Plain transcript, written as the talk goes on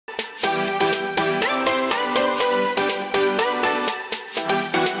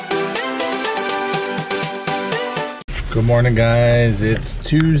Good morning, guys. It's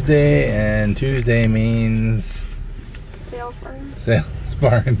Tuesday, and Tuesday means Sales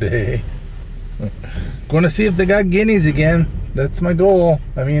barn day. Going to see if they got guineas again. That's my goal.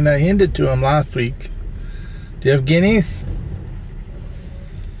 I mean, I hinted to him last week. Do you have guineas?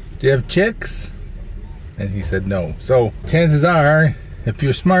 Do you have chicks? And he said no. So chances are, if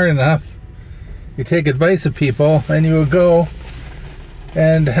you're smart enough, you take advice of people and you will go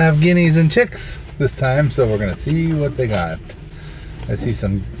and have guineas and chicks this time. So we're gonna see what they got. I see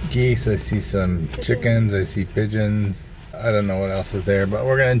some geese, I see some chickens, I see pigeons. I don't know what else is there, but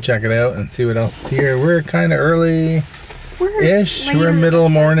we're gonna check it out and see what else is here. We're kind of early-ish. We're middle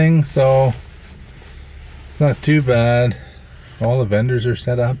morning, so it's not too bad. All the vendors are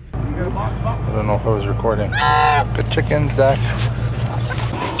set up. I don't know if I was recording. Got chickens, ducks,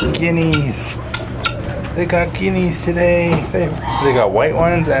 guineas. They got guineas today. They got white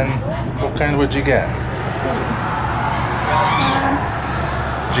ones, and what kind would you get?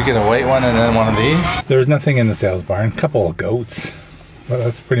 Did you get a white one and then one of these? There was nothing in the sales barn. Couple of goats. But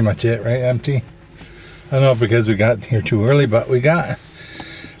that's pretty much it, right? Empty. I don't know if because we got here too early, but we got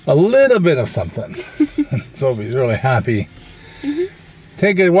a little bit of something. Sophie's really happy.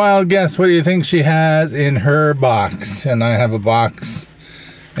 Take a wild guess. What do you think she has in her box? And I have a box,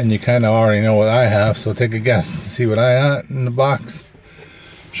 and you kind of already know what I have, so take a guess. See what I got in the box.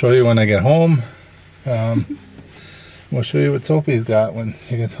 Show you when I get home. We'll show you what Sophie's got when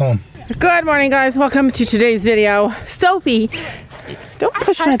she gets home. Good morning, guys. Welcome to today's video. Sophie, don't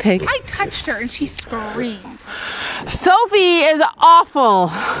push my pig. I touched her and she screamed. Sophie is awful.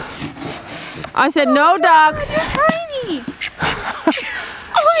 I said no ducks. They're tiny. Oh,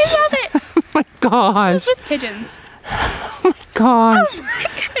 I love it. Oh my gosh. She's with pigeons. Oh my gosh. Oh my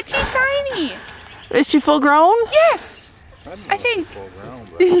god, she's tiny. Is she full grown? Yes. I think.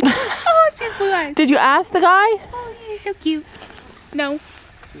 Oh, she has blue eyes. Did you ask the guy? Oh, he's so cute. No.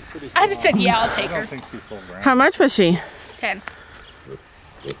 I just said, yeah, I'll take her. I don't think she's full grown. How much was she? 10.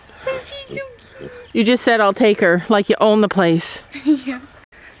 She's so cute. You just said I'll take her, like you own the place. Yeah.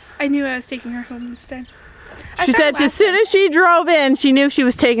 I knew I was taking her home this time. She said as soon as she drove in, she knew she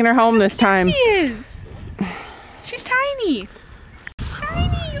was taking her home this time. She is. She's tiny.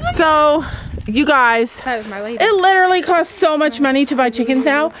 Tiny. Look. So, you guys, That is my lady. it literally costs so much money to buy chickens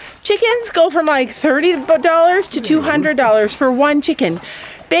now. Chickens go from like $30 to $200 for one chicken.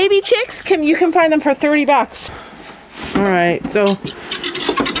 Baby chicks, you can find them for 30 bucks. All right, so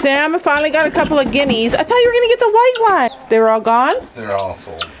Sam finally got a couple of guineas. I thought you were gonna get the white one. They were all gone? They're all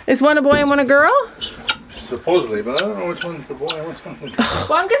sold. Is one a boy and one a girl? Supposedly, but I don't know which one's the boy and which one's the girl.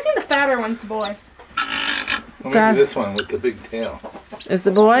 Well, I'm guessing the fatter one's the boy. Well, maybe this one with the big tail. Is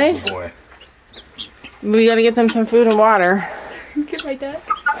the boy? The boy. We gotta get them some food and water. Get my duck.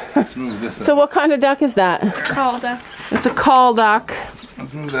 Let's move this So what kind of duck is that? Called duck. It's a call duck.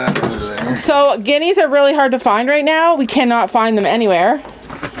 Let's move that over there. So guineas are really hard to find right now. We cannot find them anywhere.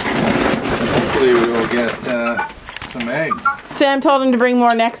 Hopefully we will get some eggs. Sam told him to bring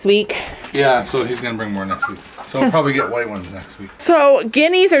more next week. Yeah, so he's gonna bring more next week. So we'll probably get white ones next week. So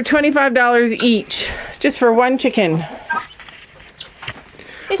guineas are $25 each, just for one chicken.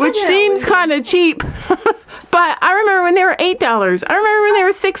 Which seems kind of cheap. But I remember when they were $8. I remember when they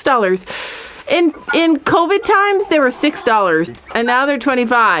were $6. In COVID times, they were $6. And now they're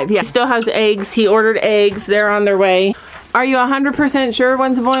 $25. Yeah, he still has eggs. He ordered eggs. They're on their way. Are you 100% sure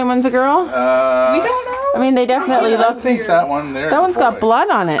one's a boy and one's a girl? We don't know. I mean, they definitely look. I think that one there. That one's got blood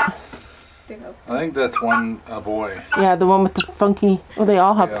on it. I think that's one a boy. Yeah, the one with the funky. Well, they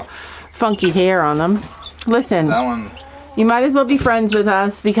all have funky hair on them. Listen, That one. you might as well be friends with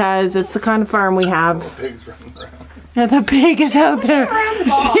us because it's the kind of farm we have. The pig's running around. Yeah, the pig is out there.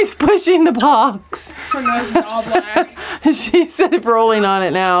 She's pushing the box. Her nose is all black. She's rolling on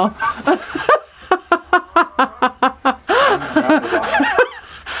it now.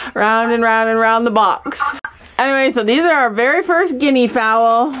 Round and round and round the box. Anyway, so these are our very first guinea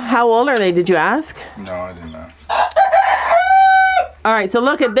fowl. How old are they, did you ask? No, I didn't ask. Alright, so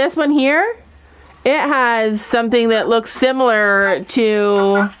look at this one here. It has something that looks similar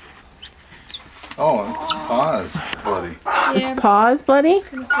to... Oh, it's paws, buddy. Yeah, Its paws, buddy?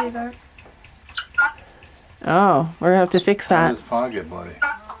 I'm gonna say that. Oh, we're gonna have to fix How that. does paw get bloody?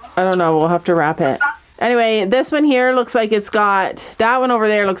 I don't know, we'll have to wrap it. Anyway, this one here looks like it's got... That one over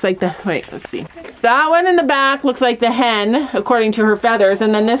there looks like the... Wait, let's see. That one in the back looks like the hen, according to her feathers.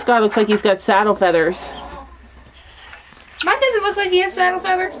 And then this guy looks like he's got saddle feathers. Mine doesn't look like he has saddle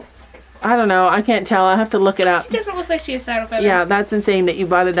feathers. I don't know. I can't tell. I have to look it up. She doesn't look like she has saddle feathers. Yeah, that's insane that you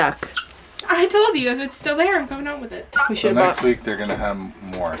bought a duck. I told you, if it's still there, I'm coming home with it. We So should have next bought... week they're gonna have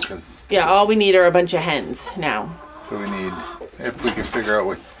more, because Yeah, all we need are a bunch of hens now. do we need? If we can figure out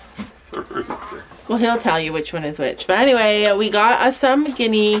what the rooster. Well, he'll tell you which one is which. But anyway, we got us some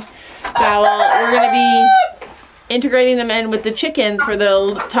guinea fowl. We're going to be integrating them in with the chickens for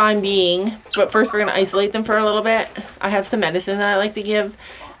the time being. But first we're going to isolate them for a little bit. I have some medicine that I like to give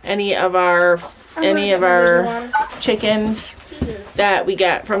any of our chickens that we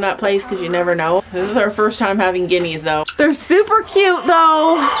get from that place, because you never know. This is our first time having guineas though. They're super cute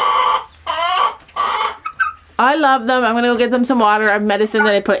though. I love them. I'm gonna go get them some water. I have medicine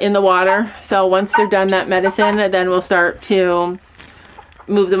that I put in the water. So once they're done that medicine, then we'll start to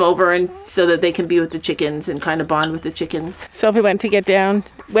move them over and so that they can be with the chickens and kind of bond with the chickens. Sophie went down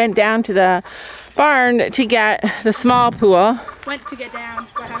to the barn to get the small pool. Went to get down.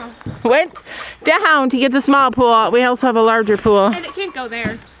 Wow. Went down to get the small pool. We also have a larger pool. And it can't go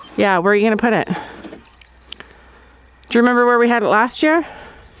there. Yeah, where are you gonna put it? Do you remember where we had it last year? A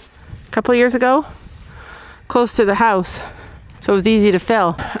couple of years ago? Close to the house. So it was easy to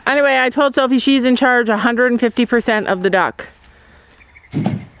fill. Anyway, I told Sophie she's in charge 150% of the duck.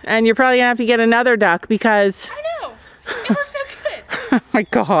 And you're probably gonna have to get another duck because... I know. It works out good. Oh my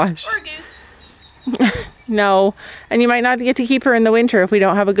gosh. Or a goose. No. And you might not get to keep her in the winter if we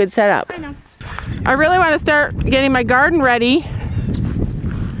don't have a good setup. I know. I really want to start getting my garden ready.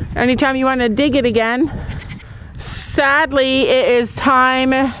 Anytime you want to dig it again. Sadly, it is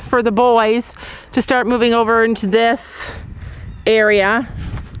time for the boys to start moving over into this area.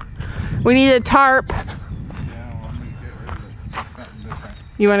 We need a tarp. Yeah, well, I'm gonna get rid of something different.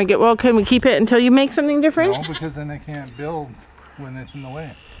 You want to get, well, can we keep it until you make something different? No, because then I can't build when it's in the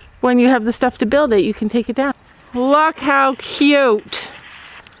way. When you have the stuff to build it, you can take it down. Look how cute.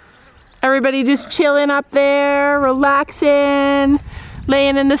 Everybody just chilling up there, relaxing,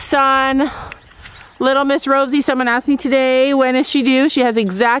 laying in the sun. Little Miss Rosie, someone asked me today, when is she due?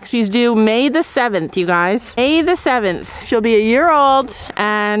 She's due May the 7th, you guys. May the 7th. She'll be a year old,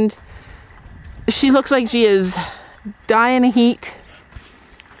 and she looks like she is dying of heat.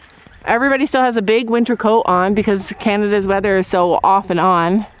 Everybody still has a big winter coat on because Canada's weather is so off and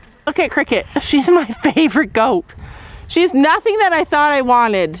on. Look at Cricket. She's my favorite goat. She's nothing that I thought I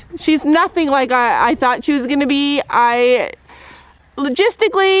wanted. She's nothing like I thought she was gonna be.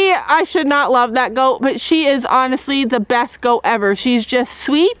 Logistically, I should not love that goat, but she is honestly the best goat ever. She's just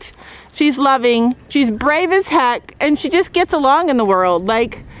sweet, she's loving, she's brave as heck, and she just gets along in the world.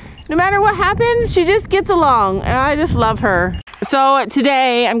 Like, no matter what happens, she just gets along, and I just love her. So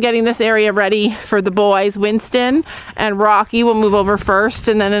today, I'm getting this area ready for the boys. Winston and Rocky will move over first,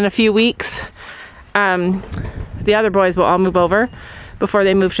 and then in a few weeks, the other boys will all move over before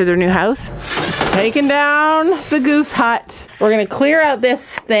they move to their new house. Taking down the goose hut. We're gonna clear out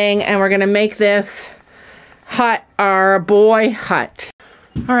this thing and we're gonna make this hut our boy hut.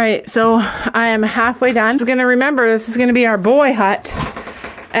 All right, so I am halfway done. I'm gonna remember this is gonna be our boy hut,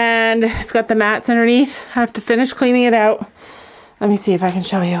 and it's got the mats underneath. I have to finish cleaning it out. Let me see if I can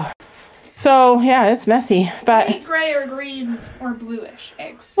show you. So yeah, it's messy, but... White, gray, or green, or bluish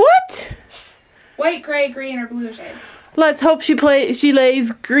eggs. What? White, gray, green, or bluish eggs. Let's hope she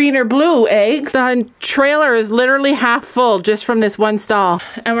lays green or blue eggs. The trailer is literally half full just from this one stall.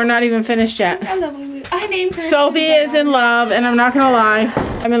 And we're not even finished yet. I love Lulu. I named her. Sophie is in love, and I'm not gonna lie,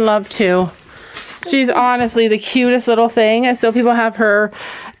 I'm in love too. She's honestly the cutest little thing. Sophie will have her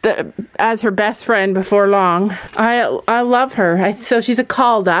as her best friend before long. I love her. So she's a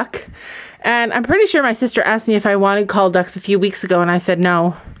call duck. And I'm pretty sure my sister asked me if I wanted call ducks a few weeks ago, and I said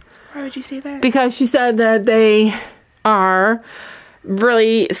no. Why would you say that? Because she said that they are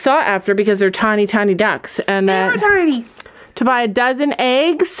really sought after because they're tiny, tiny ducks. And they are tiny. To buy a dozen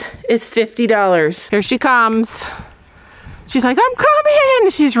eggs is $50. Here she comes. She's like, I'm coming.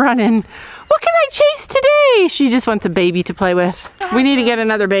 She's running. What can I chase today? She just wants a baby to play with. We need to get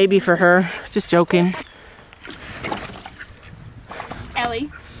another baby for her. Just joking. Ellie.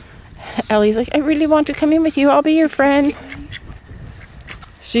 Ellie's like, I really want to come in with you. I'll be your friend.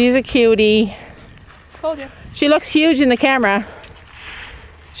 She's a cutie. Told you. She looks huge in the camera.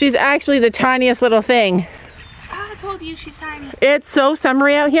 She's actually the tiniest little thing. I told you she's tiny. It's so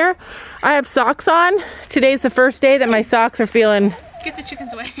summery out here. I have socks on. Today's the first day that my socks are feeling Get the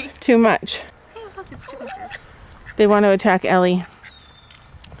chickens away. too much. Hey, look, it's chicken strips. They want to attack Ellie.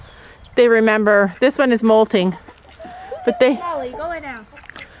 They remember. This one is molting. But Ellie, go lay down.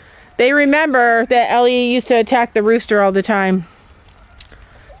 they remember that Ellie used to attack the rooster all the time.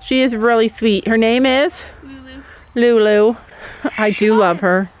 She is really sweet. Her name is? Lulu. Lulu. I do love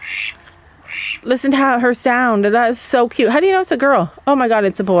her. Listen to her sound. That is so cute. How do you know it's a girl? Oh my god,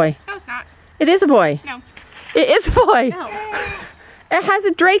 it's a boy. No, it's not. It is a boy. No. It is a boy. No. It has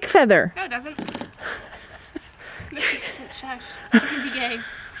a drake feather. No, it doesn't. No, she isn't. Shush. She can be gay.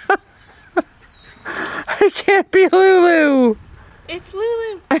 It can't be Lulu. It's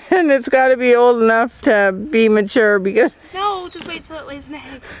Lulu. And it's got to be old enough to be mature because... No, just wait till it lays an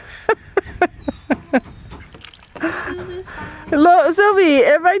egg. Lulu's fine. Look, Sophie,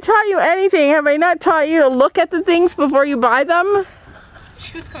 if I taught you anything, have I not taught you to look at the things before you buy them?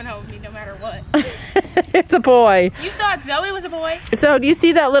 She was going out with me no matter what. It's a boy. You thought Zoe was a boy? So, do you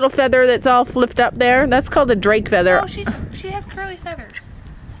see that little feather that's all flipped up there? That's called a drake feather. Oh, she has curly feathers.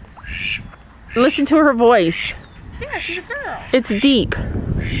 Listen to her voice. Yeah, she's a girl. It's deep.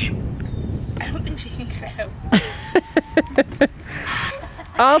 I don't think she can get out.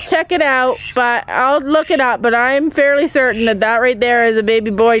 I'll check it out, but I'll look it up, but I'm fairly certain that that right there is a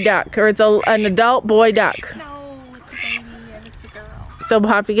baby boy duck, or it's an adult boy duck. No, it's a baby and it's a girl. So we'll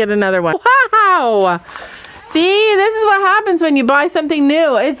have to get another one. Wow! See, this is what happens when you buy something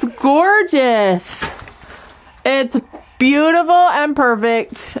new. It's gorgeous. It's beautiful and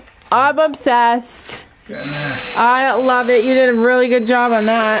perfect. I'm obsessed. I love it. You did a really good job on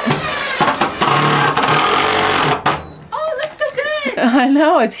that. Oh, it looks so good. I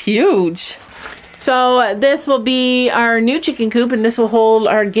know, it's huge. So this will be our new chicken coop, and this will hold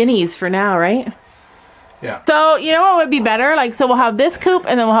our guineas for now, right? Yeah. So, you know what would be better? Like, so we'll have this coop,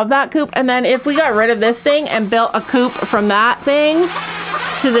 and then we'll have that coop, and then if we got rid of this thing and built a coop from that thing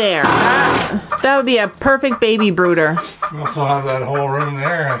to there, that would be a perfect baby brooder. We also have that whole room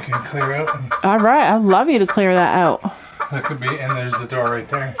there I can clear out. And All right, I'd love you to clear that out. that could be, and there's the door right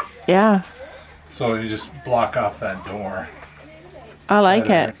there. Yeah, So you just block off that door. I like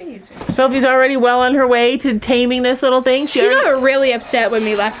it. Sophie's already well on her way to taming this little thing. He got really upset when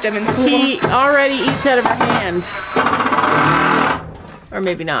we left him in school. He already eats out of her hand. Or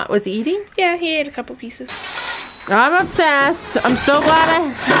maybe not. Was he eating? Yeah, he ate a couple pieces. I'm obsessed. I'm so glad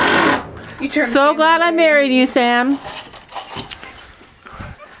I married you, Sam.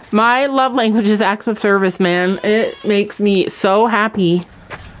 My love language is acts of service, man. It makes me so happy.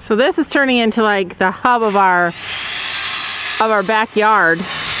 So this is turning into like the hub of our backyard.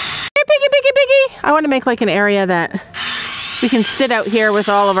 Hey, piggy, piggy, piggy. I want to make like an area that we can sit out here with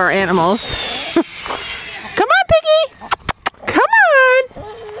all of our animals. Come on, piggy. Come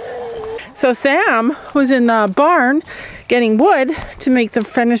on. So Sam was in the barn getting wood to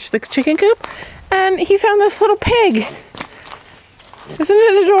finish the chicken coop, and he found this little pig. Isn't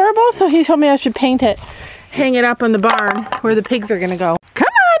it adorable? So he told me I should paint it, hang it up in the barn where the pigs are gonna go. Come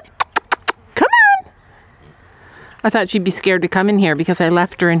on! Come on! I thought she'd be scared to come in here because I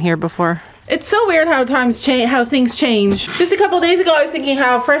left her in here before. It's so weird how things change. Just a couple days ago I was thinking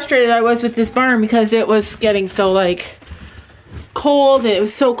how frustrated I was with this barn because it was getting so like cold. It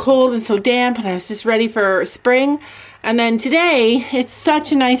was so cold and so damp, and I was just ready for spring. And then today it's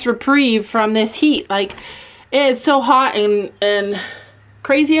such a nice reprieve from this heat. Like, it's so hot and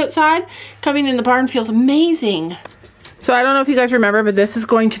crazy outside. Coming in the barn feels amazing. So I don't know if you guys remember, but this is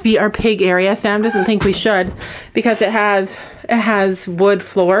going to be our pig area. Sam doesn't think we should because it has wood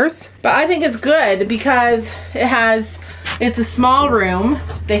floors. But I think it's good because it's a small room.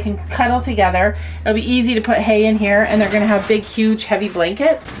 They can cuddle together. It'll be easy to put hay in here, and they're gonna have big, huge, heavy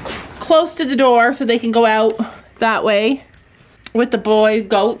blankets close to the door so they can go out that way. With the boy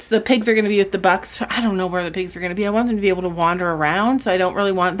goats, the pigs are going to be with the bucks. I don't know where the pigs are going to be. I want them to be able to wander around, so I don't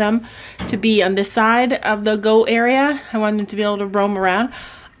really want them to be on this side of the goat area. I want them to be able to roam around.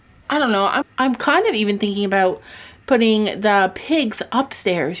 I don't know. I'm kind of even thinking about putting the pigs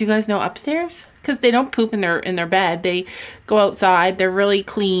upstairs. You guys know upstairs? Because they don't poop in their bed. They go outside. They're really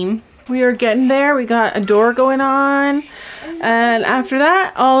clean. We are getting there. We got a door going on. And after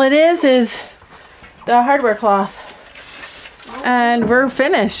that, all it is the hardware cloth. And we're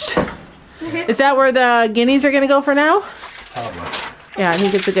finished. Is that where the guineas are gonna go for now? Yeah, I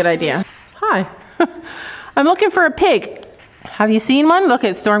think it's a good idea. Hi. I'm looking for a pig. Have you seen one? Look,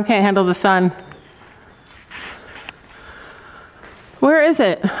 Storm can't handle the sun. Where is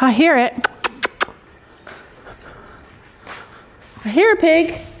it? I hear it. I hear a pig.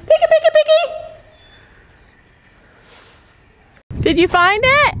 Piggy, piggy, piggy. Did you find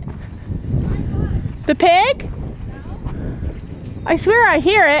it? The pig? I swear I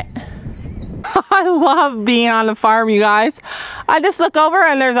hear it. I love being on the farm, you guys. I just look over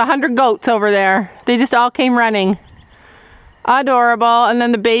and there's 100 goats over there. They just all came running. Adorable. And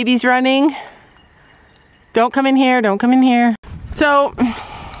then the baby's running. Don't come in here, don't come in here. So,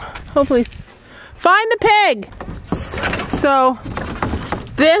 hopefully, find the pig. So,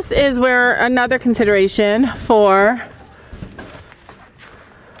 this is where another consideration for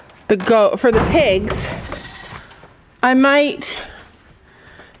the pigs. I might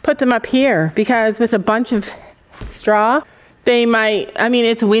put them up here because with a bunch of straw. They might, I mean,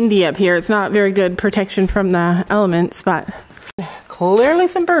 it's windy up here. It's not very good protection from the elements, but clearly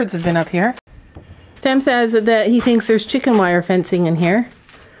some birds have been up here. Sam says that he thinks there's chicken wire fencing in here.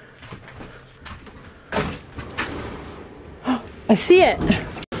 I see it.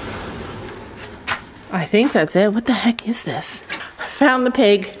 I think that's it. What the heck is this? I found the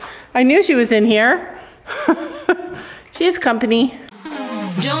pig. I knew she was in here. She has company.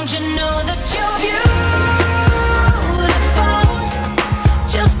 Don't you know that you're beautiful?